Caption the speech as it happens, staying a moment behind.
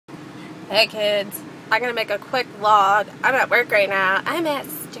Hey kids, I'm gonna make a quick vlog. I'm at work right now. I'm at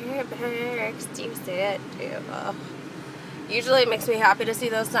Starbucks. Do you see it? Usually it makes me happy to see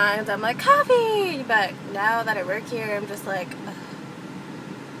those signs. I'm like, coffee! But now that I work here, I'm just like, ugh.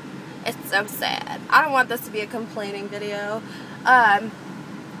 It's so sad. I don't want this to be a complaining video.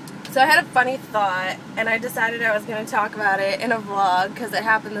 So I had a funny thought, and I decided I was going to talk about it in a vlog because it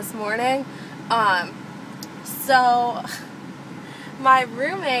happened this morning. So my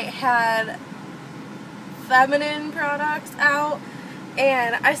roommate had feminine products out,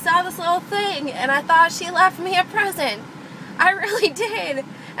 and I saw this little thing, and I thought she left me a present. I really did.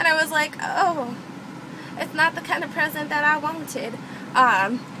 And I was like, oh, it's not the kind of present that I wanted.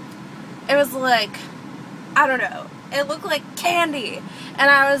 It was like, I don't know, it looked like candy. And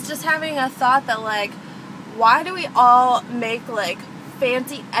I was just having a thought that, like, why do we all make, like,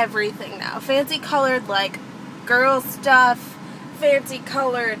 fancy everything now? Fancy colored, like, girl stuff, fancy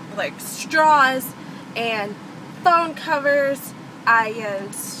colored, like, straws, and phone covers,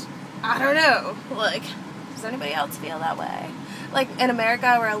 and I don't know, like, does anybody else feel that way? Like, in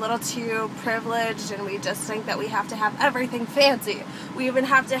America, we're a little too privileged, and we just think that we have to have everything fancy. We even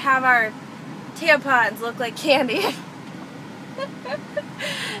have to have our tampons look like candy.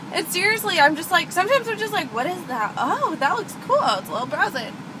 And seriously, I'm just like, sometimes I'm just like, what is that? Oh, that looks cool. It's a little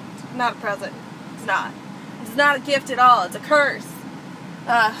present. It's not a present. It's not. It's not a gift at all. It's a curse.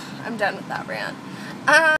 I'm done with that rant.